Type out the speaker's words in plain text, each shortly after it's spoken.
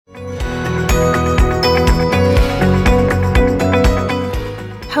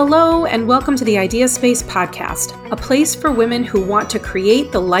and welcome to the Idea Space podcast, a place for women who want to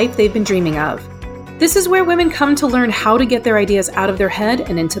create the life they've been dreaming of. This is where women come to learn how to get their ideas out of their head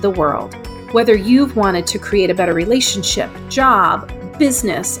and into the world. Whether you've wanted to create a better relationship, job,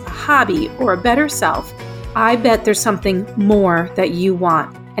 business, a hobby, or a better self, I bet there's something more that you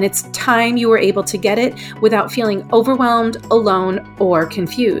want, and it's time you were able to get it without feeling overwhelmed, alone, or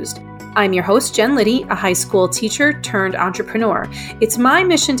confused. I'm your host, Jen Liddy, a high school teacher turned entrepreneur. It's my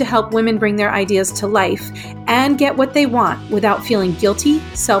mission to help women bring their ideas to life and get what they want without feeling guilty,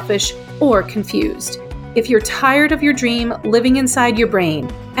 selfish, or confused. If you're tired of your dream living inside your brain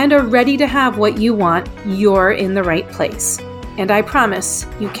and are ready to have what you want, you're in the right place. And I promise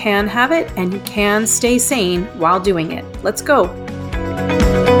you can have it and you can stay sane while doing it. Let's go.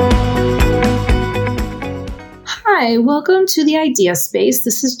 Hi, welcome to the Idea Space.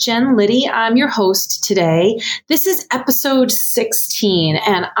 This is Jen Liddy. I'm your host today. This is episode 16,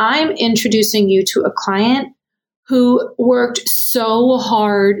 and I'm introducing you to a client who worked so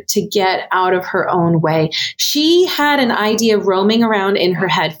hard to get out of her own way. She had an idea roaming around in her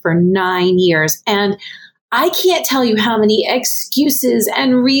head for 9 years, and I can't tell you how many excuses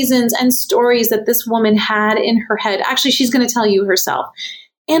and reasons and stories that this woman had in her head. Actually, she's going to tell you herself.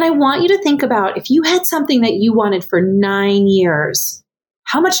 And I want you to think about if you had something that you wanted for 9 years,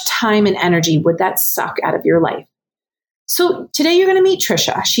 how much time and energy would that suck out of your life? So today you're going to meet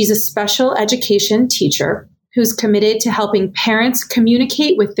Trisha. She's a special education teacher who's committed to helping parents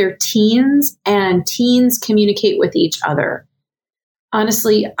communicate with their teens and teens communicate with each other.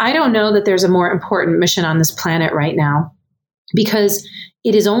 Honestly, I don't know that there's a more important mission on this planet right now, because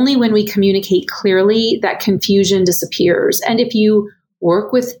it is only when we communicate clearly that confusion disappears. And if you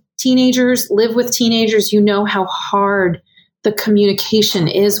work with teenagers, live with teenagers, you know how hard the communication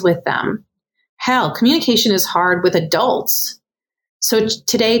is with them. Hell, communication is hard with adults. So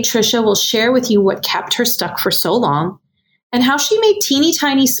today, Trisha will share with you what kept her stuck for so long and how she made teeny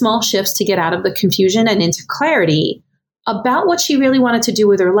tiny small shifts to get out of the confusion and into clarity about what she really wanted to do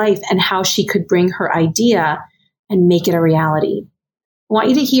with her life and how she could bring her idea and make it a reality. I want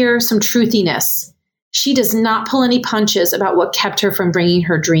you to hear some truthiness. She does not pull any punches about what kept her from bringing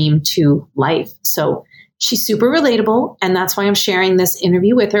her dream to life. So she's super relatable, and that's why I'm sharing this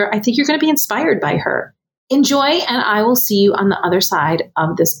interview with her. I think you're going to be inspired by her. Enjoy, and I will see you on the other side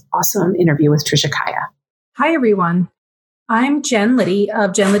of this awesome interview with Trisha Kaya. Hi, everyone. I'm Jen Liddy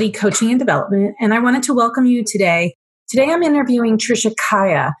of Jen Liddy Coaching and Development, and I wanted to welcome you today. Today, I'm interviewing Trisha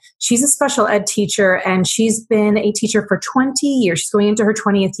Kaya. She's a special ed teacher, and she's been a teacher for 20 years. She's going into her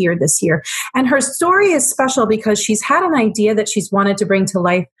 20th year this year. And her story is special because she's had an idea that she's wanted to bring to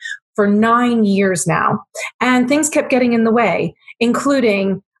life for 9 years now. And things kept getting in the way,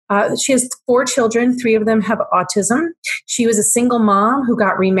 including she has 4 children. 3 of them have autism. She was a single mom who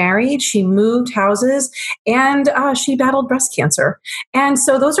got remarried. She moved houses, and she battled breast cancer. And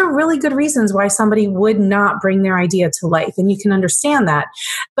so those are really good reasons why somebody would not bring their idea to life. And you can understand that.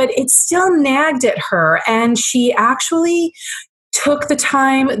 But it still nagged at her. And she actually took the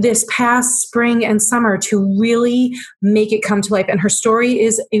time this past spring and summer to really make it come to life. And her story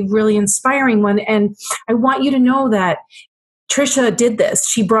is a really inspiring one. And I want you to know that Trisha did this.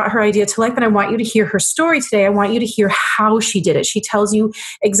 She brought her idea to life, and I want you to hear her story today. I want you to hear how she did it. She tells you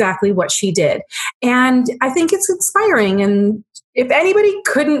exactly what she did. And I think it's inspiring. And if anybody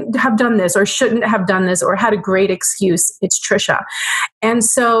couldn't have done this or shouldn't have done this or had a great excuse, it's Trisha. And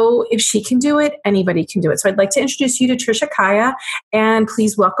so if she can do it, anybody can do it. So I'd like to introduce you to Trisha Kaya, and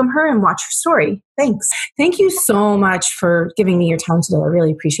please welcome her and watch her story. Thanks. Thank you so much for giving me your time today. I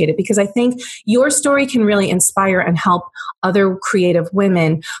really appreciate it, because I think your story can really inspire and help other creative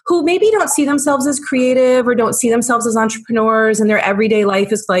women who maybe don't see themselves as creative or don't see themselves as entrepreneurs, and their everyday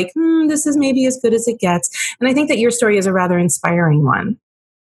life is like, this is maybe as good as it gets. And I think that your story is a rather inspiring one.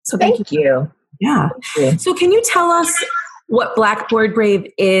 So thank you. Yeah. Thank you. So can you tell us what Blackboard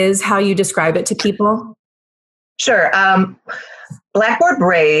Brave is, how you describe it to people? Sure. Blackboard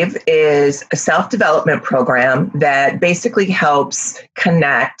Brave is a self-development program that basically helps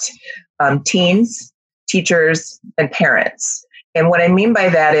connect teens, teachers, and parents. And what I mean by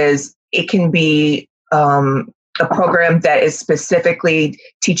that is it can be a program that is specifically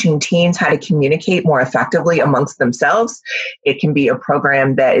teaching teens how to communicate more effectively amongst themselves. It can be a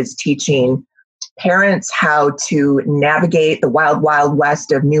program that is teaching parents how to navigate the wild, wild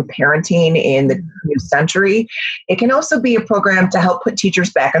west of new parenting in the new century. It can also be a program to help put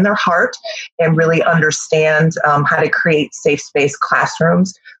teachers back in their heart and really understand how to create safe space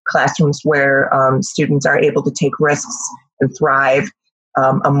classrooms where students are able to take risks and thrive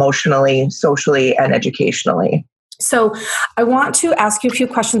emotionally, socially, and educationally. So I want to ask you a few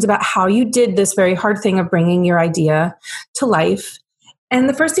questions about how you did this very hard thing of bringing your idea to life. And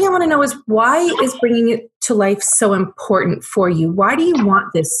the first thing I want to know is, why is bringing it to life so important for you? Why do you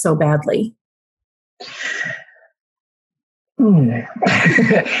want this so badly?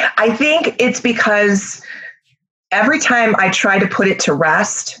 I think it's because every time I try to put it to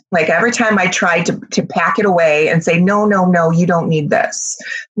rest, like every time I try to pack it away and say, no, you don't need this.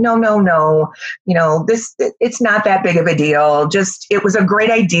 No, it's not that big of a deal. It was a great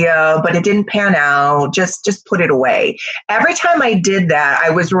idea, but it didn't pan out. Just put it away. Every time I did that, I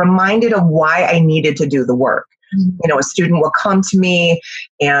was reminded of why I needed to do the work. A student would come to me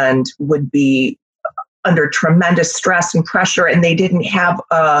and would be under tremendous stress and pressure, and they didn't have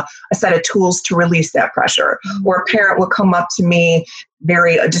a set of tools to release that pressure. Or a parent would come up to me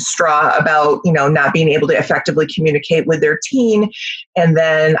very distraught about, not being able to effectively communicate with their teen. And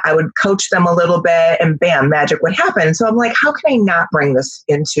then I would coach them a little bit and bam, magic would happen. So I'm like, how can I not bring this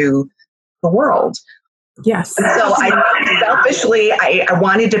into the world? Yes. And so I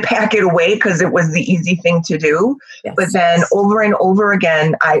wanted to pack it away because it was the easy thing to do. Yes. But then over and over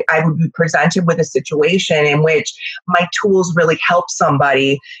again, I would be presented with a situation in which my tools really helped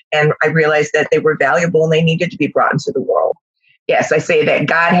somebody. And I realized that they were valuable and they needed to be brought into the world. Yes, I say that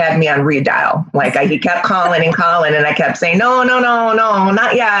God had me on redial. Like he kept calling and calling, and I kept saying, no,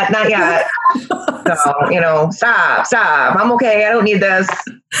 not yet. So, stop. I'm okay. I don't need this.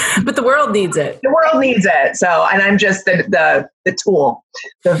 But the world needs it. The world needs it. So, and I'm just the tool,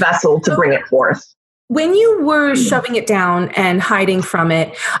 the vessel to bring it forth. When you were shoving it down and hiding from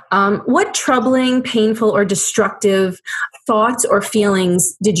it, what troubling, painful, or destructive thoughts or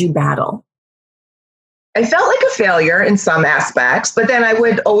feelings did you battle? I felt like a failure in some aspects, but then I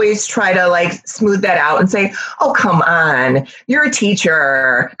would always try to smooth that out and say, oh, come on, you're a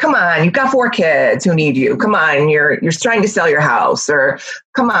teacher. Come on, you've got 4 kids who need you. Come on, you're trying to sell your house, or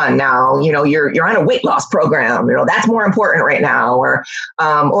come on now, you're on a weight loss program. That's more important right now, or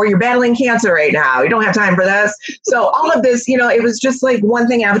you're battling cancer right now. You don't have time for this. So all of this, it was just like one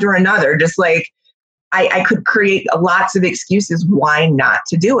thing after another, just like, I could create lots of excuses why not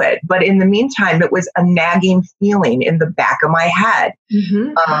to do it. But in the meantime, it was a nagging feeling in the back of my head.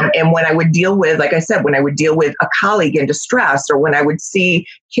 Mm-hmm. And when I would deal with, like I said, when I would deal with a colleague in distress, or when I would see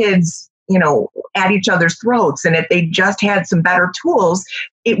kids, at each other's throats, and if they just had some better tools,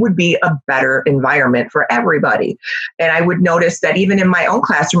 it would be a better environment for everybody. And I would notice that even in my own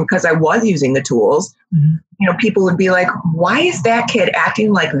classroom, because I was using the tools, people would be like, why is that kid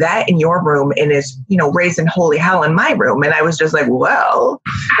acting like that in your room and is, raising holy hell in my room? And I was just like, well,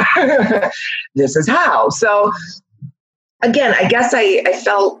 this is how. So again, I guess I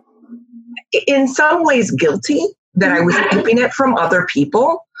felt in some ways guilty that I was keeping it from other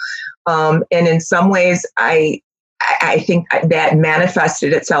people. And in some ways, I think that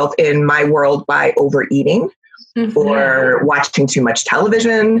manifested itself in my world by overeating, mm-hmm. or watching too much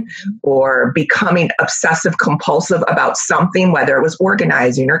television, or becoming obsessive compulsive about something, whether it was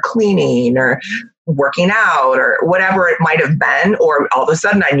organizing or cleaning or working out or whatever it might have been, or all of a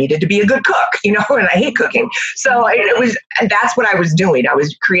sudden I needed to be a good cook, and I hate cooking. So that's what I was doing. I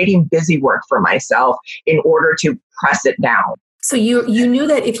was creating busy work for myself in order to press it down. So you knew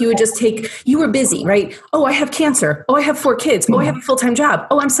that if you would just you were busy, right? Oh, I have cancer. Oh, I have 4 kids. Oh, I have a full-time job.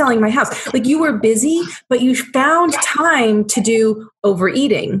 Oh, I'm selling my house. Like, you were busy, but you found time to do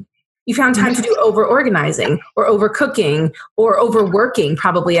overeating. You found time to do over-organizing or over-cooking or overworking,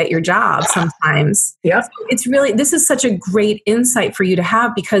 probably at your job sometimes. Yeah. So it's really, this is such a great insight for you to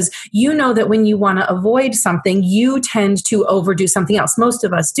have, because you know that when you want to avoid something, you tend to overdo something else. Most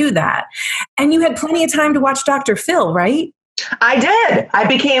of us do that. And you had plenty of time to watch Dr. Phil, right? I did. I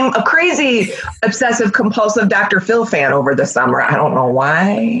became a crazy obsessive compulsive Dr. Phil fan over the summer. I don't know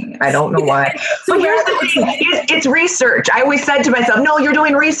why. So here's the thing. It's research. I always said to myself, no, you're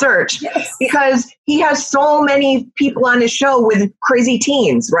doing research. Yes. Because he has so many people on his show with crazy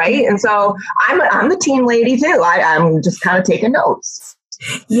teens, right? And so I'm the teen lady too. I'm just kind of taking notes.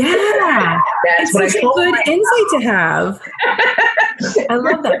 Yeah, that's such a good insight to have. I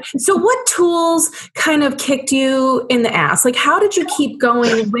love that. So what tools kind of kicked you in the ass? Like, how did you keep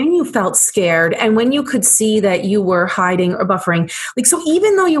going when you felt scared and when you could see that you were hiding or buffering? Like, so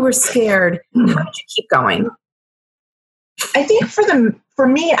even though you were scared, how did you keep going? I think for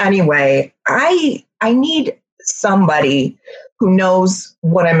me anyway, I need somebody who knows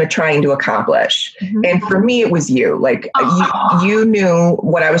what I'm trying to accomplish. Mm-hmm. And for me, it was you. Like, you knew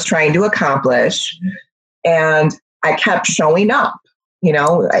what I was trying to accomplish. And I kept showing up.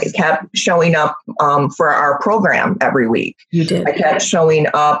 I kept showing up for our program every week. You did. I kept showing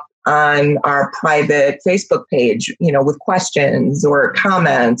up on our private Facebook page, with questions or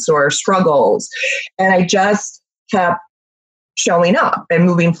comments or struggles. And I just kept showing up and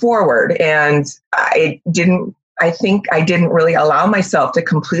moving forward. And I think I didn't really allow myself to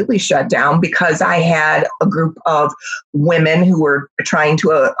completely shut down because I had a group of women who were trying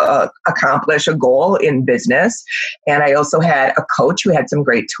to accomplish a goal in business. And I also had a coach who had some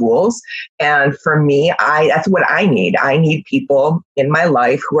great tools. And for me, that's what I need. I need people in my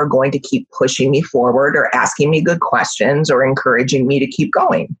life who are going to keep pushing me forward or asking me good questions or encouraging me to keep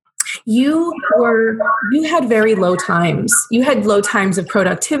going. You had very low times. You had low times of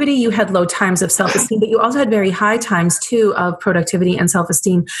productivity. You had low times of self-esteem, but you also had very high times too of productivity and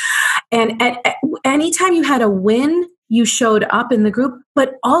self-esteem. And at any time you had a win, you showed up in the group,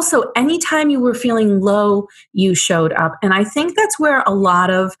 but also anytime you were feeling low, you showed up. And I think that's where a lot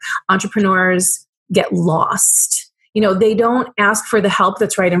of entrepreneurs get lost. They don't ask for the help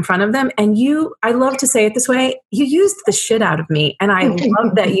that's right in front of them. And I love to say it this way, you used the shit out of me. And I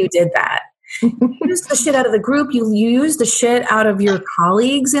love that you did that. You used the shit out of the group. You used the shit out of your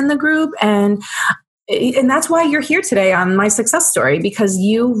colleagues in the group. And that's why you're here today on My Success Story, because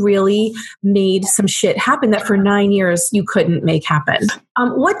you really made some shit happen that for 9 years you couldn't make happen.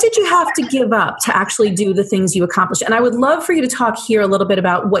 What did you have to give up to actually do the things you accomplished? And I would love for you to talk here a little bit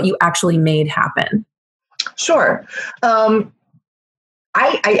about what you actually made happen. Sure.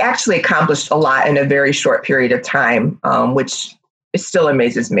 I actually accomplished a lot in a very short period of time, which still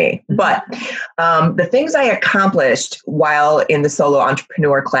amazes me. But the things I accomplished while in the solo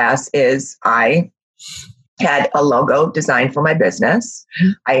entrepreneur class is I had a logo designed for my business.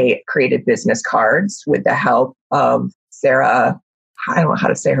 I created business cards with the help of Sarah. I don't know how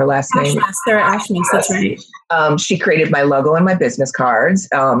to say her last name. Sarah Ashman, that's right. She created my logo and my business cards,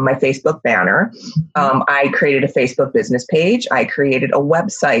 my Facebook banner. I created a Facebook business page. I created a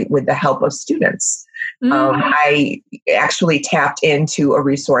website with the help of students. I actually tapped into a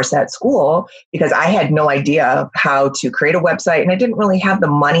resource at school because I had no idea how to create a website, and I didn't really have the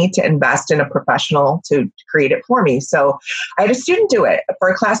money to invest in a professional to create it for me. So I had a student do it for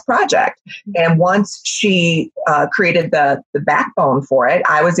a class project. And once she created the backbone for it,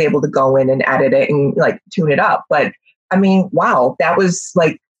 I was able to go in and edit it and tune it up. But I mean, wow, that was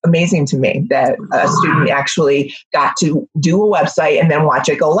amazing to me that a student actually got to do a website and then watch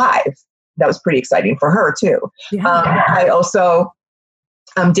it go live. That was pretty exciting for her too. Yeah. I also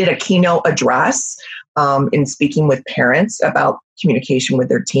did a keynote address in speaking with parents about communication with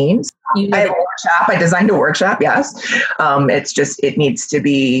their teens. I have a workshop. I designed a workshop. Yes. It needs to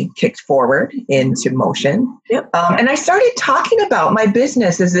be kicked forward into motion. Yep. And I started talking about my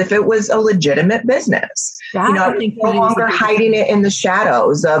business as if it was a legitimate business. I'm no longer hiding it in the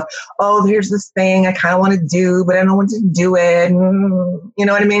shadows of, here's this thing I kind of want to do, but I don't want to do it. You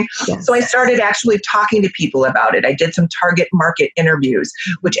know what I mean? Yes. So I started actually talking to people about it. I did some target market interviews,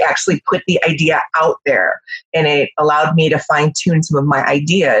 which actually put the idea out there, and it allowed me to fine tune some of my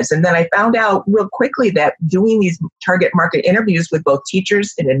ideas. And then I found out real quickly that doing these target market interviews with both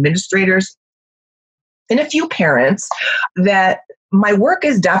teachers and administrators and a few parents, that my work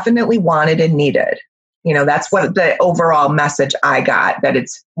is definitely wanted and needed. That's what the overall message I got, that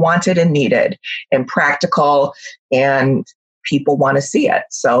it's wanted and needed and practical, and people want to see it.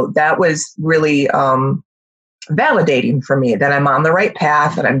 So that was really validating for me that I'm on the right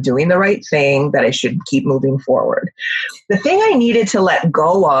path, that I'm doing the right thing, that I should keep moving forward. The thing I needed to let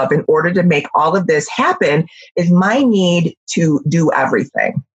go of in order to make all of this happen is my need to do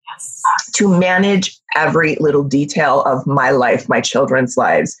everything. Yes. To manage every little detail of my life, my children's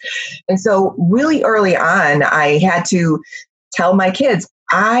lives. And so really early on, I had to tell my kids,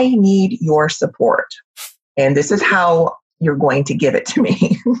 I need your support. And this is how you're going to give it to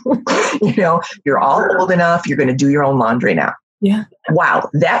me. You're all old enough. You're going to do your own laundry now. Yeah. Wow.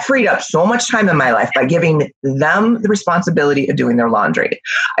 That freed up so much time in my life by giving them the responsibility of doing their laundry.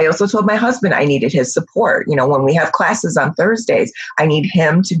 I also told my husband I needed his support. When we have classes on Thursdays, I need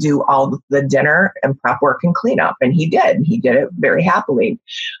him to do all the dinner and prep work and cleanup. And he did. He did it very happily.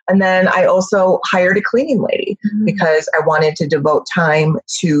 And then I also hired a cleaning lady because I wanted to devote time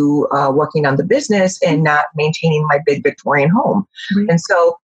to working on the business and not maintaining my big Victorian home. Mm-hmm. And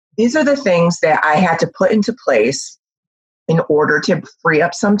so these are the things that I had to put into place in order to free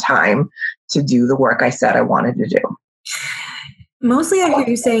up some time to do the work I said I wanted to do. Mostly I hear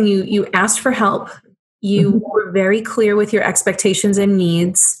you saying you asked for help. You were very clear with your expectations and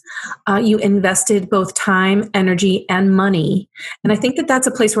needs. You invested both time, energy, and money. And I think that that's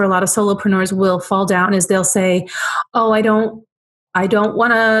a place where a lot of solopreneurs will fall down, is they'll say, I don't I don't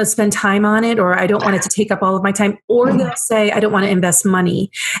want to spend time on it, or I don't want it to take up all of my time, or they'll say, I don't want to invest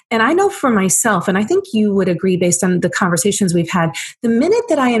money. And I know for myself, and I think you would agree based on the conversations we've had, the minute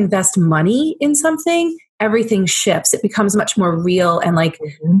that I invest money in something, everything shifts. It becomes much more real, and like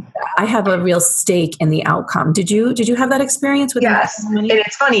I have a real stake in the outcome. Did you have that experience with Yes. money? And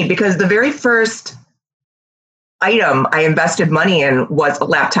it's funny because the very first item I invested money in was a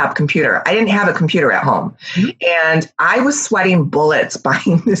laptop computer. I didn't have a computer at home. And I was sweating bullets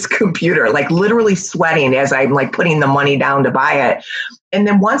buying this computer, like literally sweating as I'm like putting the money down to buy it. And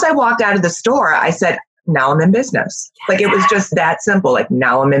then once I walked out of the store, I said, now I'm in business. Like it was just that simple. Like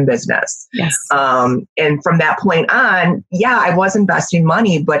now I'm in business. Yes. And from that point on, yeah, I was investing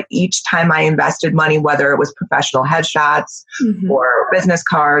money, but each time I invested money, whether it was professional headshots or business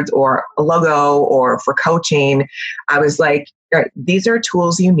cards or a logo or for coaching, I was like, these are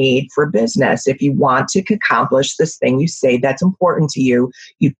tools you need for business. If you want to accomplish this thing you say that's important to you,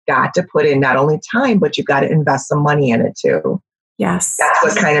 you've got to put in not only time, but you've got to invest some money in it too. Yes. That's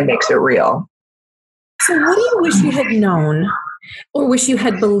what kind of makes it real. So what do you wish you had known or wish you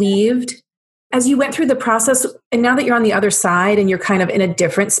had believed as you went through the process? And now that you're on the other side and you're kind of in a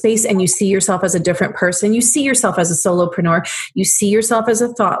different space and you see yourself as a different person, you see yourself as a solopreneur, you see yourself as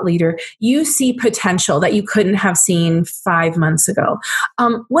a thought leader, you see potential that you couldn't have seen 5 months ago.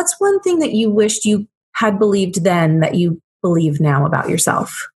 What's one thing that you wished you had believed then that you believe now about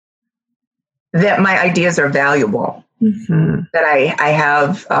yourself? That my ideas are valuable. That I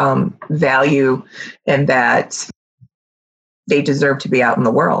have value, and that they deserve to be out in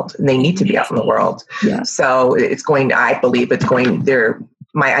the world, and they need to be out in the world. Yeah. So I believe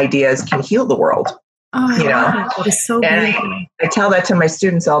my ideas can heal the world. Oh, you know, that is so beautiful. I tell that to my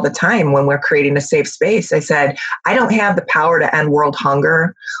students all the time when we're creating a safe space. I said, I don't have the power to end world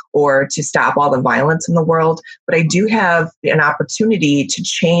hunger or to stop all the violence in the world, but I do have an opportunity to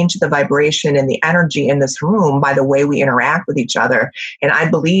change the vibration and the energy in this room by the way we interact with each other. And I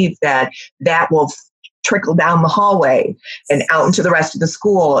believe that will trickle down the hallway and out into the rest of the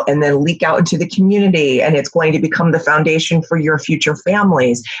school and then leak out into the community. And it's going to become the foundation for your future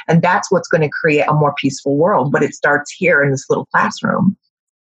families. And that's what's going to create a more peaceful world. But it starts here in this little classroom.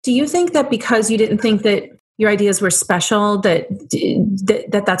 Do you think that because you didn't think that your ideas were special,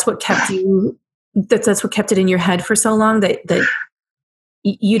 that's what kept you, that's what kept it in your head for so long, that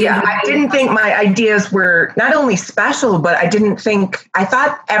you didn't? Yeah, I didn't think my ideas were not only special, but I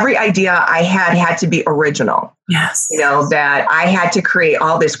thought every idea I had to be original. Yes. You know, that I had to create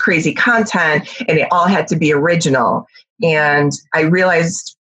all this crazy content and it all had to be original. And I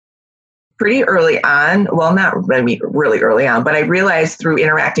realized pretty early on, well, not really early on, but I realized through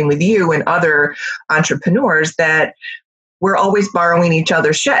interacting with you and other entrepreneurs that we're always borrowing each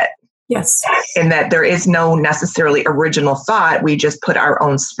other's shit. Yes. And that there is no necessarily original thought. We just put our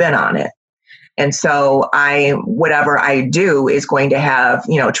own spin on it. And so whatever I do is going to have,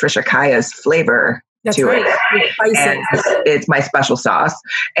 Trisha Kaya's flavor to it. And it's my special sauce.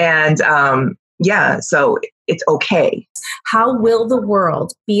 And so it's okay. How will the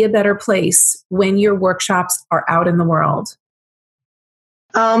world be a better place when your workshops are out in the world?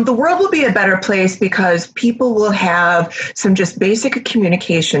 The world will be a better place because people will have some just basic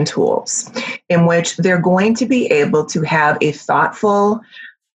communication tools in which they're going to be able to have a thoughtful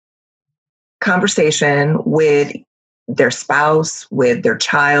conversation with their spouse, with their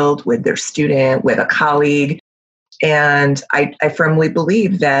child, with their student, with a colleague. And I firmly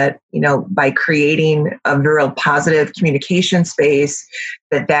believe that, by creating a real positive communication space,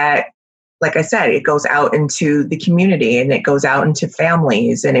 that like I said, it goes out into the community and it goes out into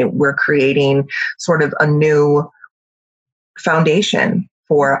families, and we're creating sort of a new foundation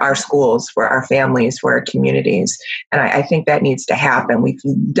for our schools, for our families, for our communities. And I think that needs to happen. We've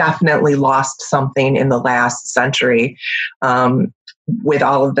definitely lost something in the last century with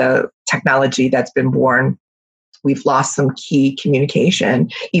all of the technology that's been born. We've lost some key communication,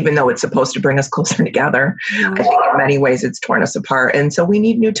 even though it's supposed to bring us closer together. I think in many ways it's torn us apart. And so we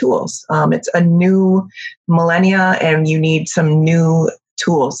need new tools. It's a new millennia, and you need some new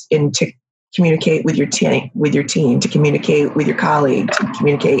tools to communicate with your team, to communicate with your colleague, to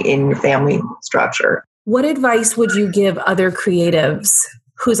communicate in your family structure. What advice would you give other creatives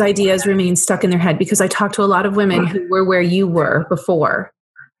whose ideas remain stuck in their head? Because I talk to a lot of women who were where you were before.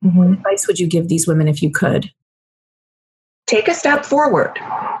 What advice would you give these women if you could? Take a step forward.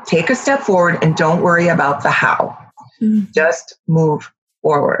 Take a step forward and don't worry about the how. Just move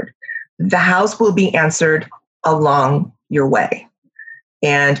forward. The hows will be answered along your way.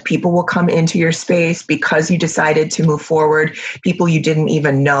 And people will come into your space because you decided to move forward. People you didn't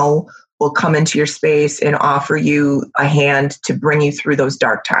even know will come into your space and offer you a hand to bring you through those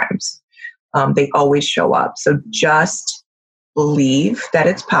dark times. They always show up. So just believe that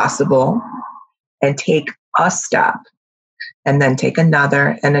it's possible and take a step and then take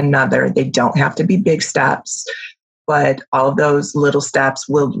another and another. They don't have to be big steps, but all of those little steps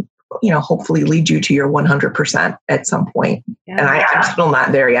will, hopefully lead you to your 100% at some point. Yeah. And I'm still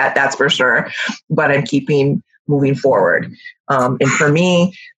not there yet, that's for sure, but I'm moving forward. And for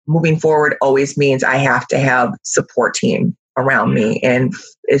me, moving forward always means I have to have support team around me. And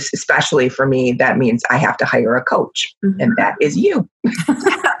especially for me, that means I have to hire a coach. Mm-hmm. And that is you.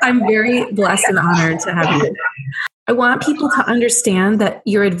 I'm very blessed and honored to have you. I want people to understand that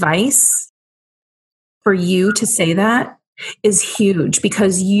your advice for you to say that is huge,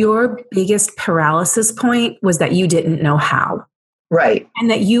 because your biggest paralysis point was that you didn't know how. Right.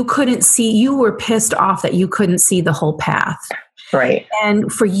 And that you couldn't see, you were pissed off that you couldn't see the whole path. Right.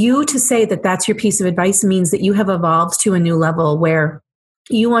 And for you to say that that's your piece of advice means that you have evolved to a new level where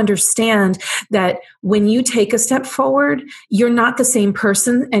you understand that when you take a step forward, you're not the same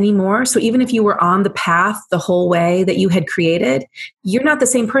person anymore. So even if you were on the path the whole way that you had created, you're not the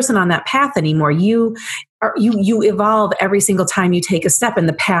same person on that path anymore. You evolve every single time you take a step and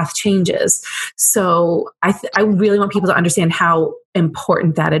the path changes. So I really want people to understand how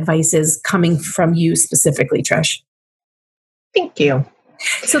important that advice is coming from you specifically, Trish. Thank you.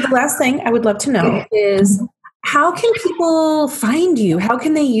 So the last thing I would love to know is, how can people find you? How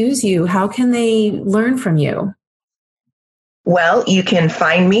can they use you? How can they learn from you? Well, you can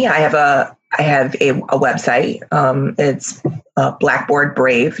find me. I have a website. It's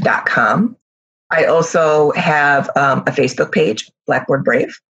blackboardbrave.com. I also have a Facebook page, Blackboard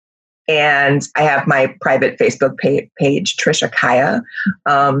Brave. And I have my private Facebook page, Trisha Kaya.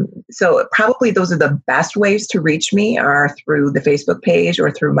 So probably those are the best ways to reach me, are through the Facebook page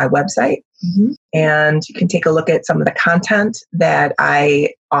or through my website. Mm-hmm. And you can take a look at some of the content that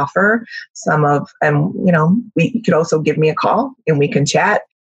I offer. You could also give me a call and we can chat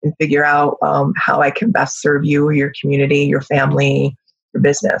and figure out how I can best serve you, your community, your family, your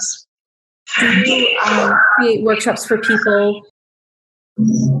business. Do you create workshops for people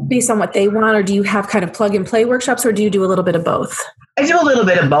based on what they want, or do you have kind of plug and play workshops, or do you do a little bit of both? I do a little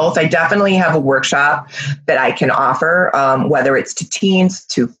bit of both. I definitely have a workshop that I can offer, whether it's to teens,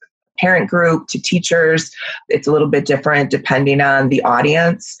 to parent group, to teachers. It's a little bit different depending on the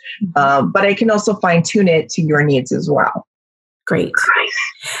audience, but I can also fine tune it to your needs as well. Great.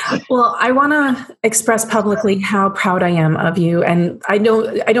 Well, I want to express publicly how proud I am of you. And I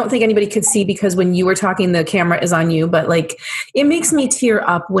don't think anybody could see, because when you were talking, the camera is on you, but it makes me tear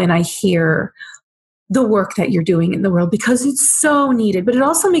up when I hear the work that you're doing in the world, because it's so needed. But it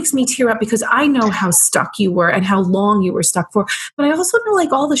also makes me tear up because I know how stuck you were and how long you were stuck for. But I also know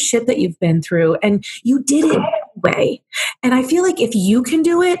all the shit that you've been through, and you did it anyway. And I feel like if you can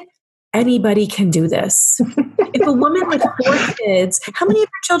do it, anybody can do this. If a woman with 4 kids, how many of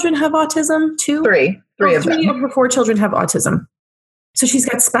her children have autism? 2? 3. 3 of them. 3 of her 4 children have autism. So she's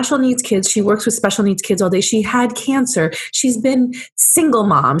got special needs kids. She works with special needs kids all day. She had cancer. She's been single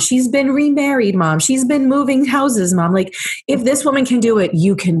mom. She's been remarried mom. She's been moving houses mom. If this woman can do it,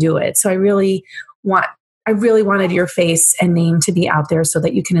 you can do it. So I really wanted your face and name to be out there so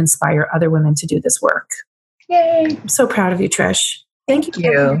that you can inspire other women to do this work. Yay. I'm so proud of you, Trish. Thank you for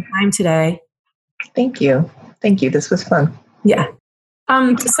your time today. Thank you. This was fun. Yeah.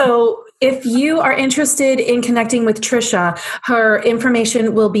 So if you are interested in connecting with Trisha, her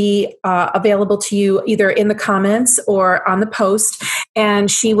information will be available to you either in the comments or on the post.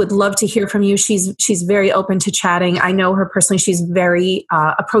 And she would love to hear from you. She's very open to chatting. I know her personally. She's very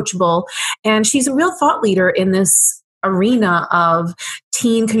approachable, and she's a real thought leader in this arena of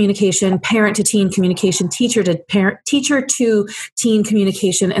teen communication, parent to teen communication, teacher to teen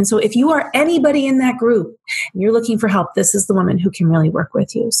communication. And so if you are anybody in that group and you're looking for help, this is the woman who can really work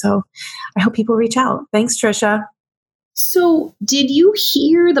with you. So I hope people reach out. Thanks, Trisha. So did you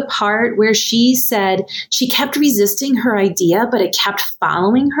hear the part where she said she kept resisting her idea, but it kept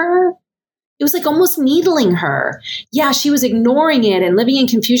following her? It was almost needling her. Yeah, she was ignoring it and living in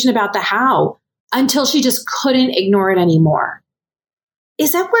confusion about the how, until she just couldn't ignore it anymore.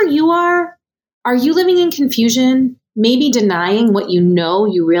 Is that where you are? Are you living in confusion, maybe denying what you know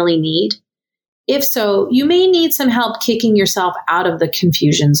you really need? If so, you may need some help kicking yourself out of the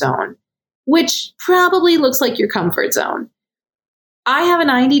confusion zone, which probably looks like your comfort zone. I have a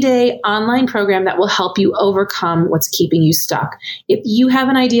 90-day online program that will help you overcome what's keeping you stuck. If you have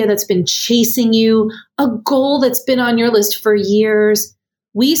an idea that's been chasing you, a goal that's been on your list for years,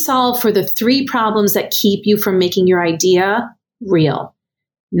 we solve for the 3 problems that keep you from making your idea real.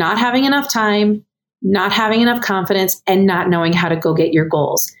 not having enough time, not having enough confidence, and not knowing how to go get your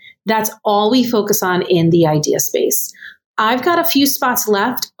goals. That's all we focus on in the idea space. I've got a few spots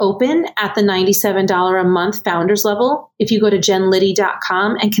left open at the $97 a month founders level. If you go to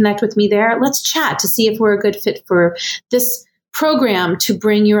jenliddy.com and connect with me there, let's chat to see if we're a good fit for this program to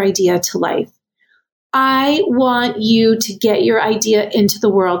bring your idea to life. I want you to get your idea into the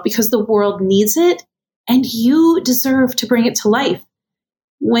world because the world needs it and you deserve to bring it to life.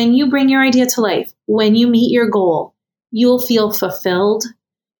 When you bring your idea to life, when you meet your goal, you'll feel fulfilled,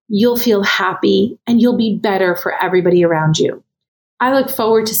 you'll feel happy, and you'll be better for everybody around you. I look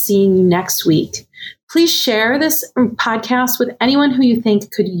forward to seeing you next week. Please share this podcast with anyone who you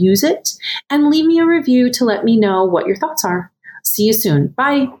think could use it and leave me a review to let me know what your thoughts are. See you soon.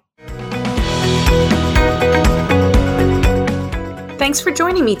 Bye. Thanks for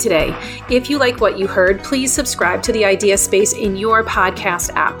joining me today. If you like what you heard, please subscribe to the Idea Space in your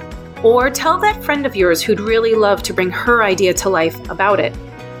podcast app, or tell that friend of yours who'd really love to bring her idea to life about it.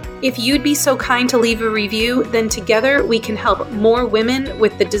 If you'd be so kind to leave a review, then together we can help more women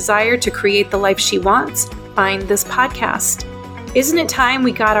with the desire to create the life she wants find this podcast. Isn't it time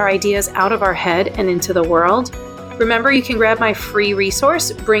we got our ideas out of our head and into the world? Remember, you can grab my free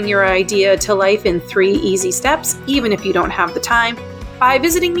resource, Bring Your Idea to Life in 3 Easy Steps, even if you don't have the time, by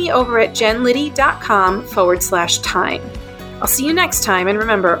visiting me over at jenliddy.com/time. I'll see you next time, and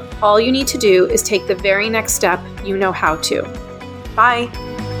remember, all you need to do is take the very next step you know how to. Bye.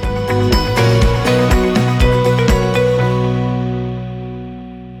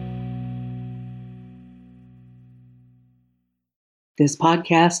 This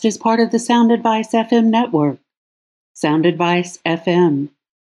podcast is part of the Sound Advice FM network. Sound Advice FM.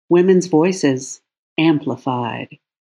 Women's voices amplified.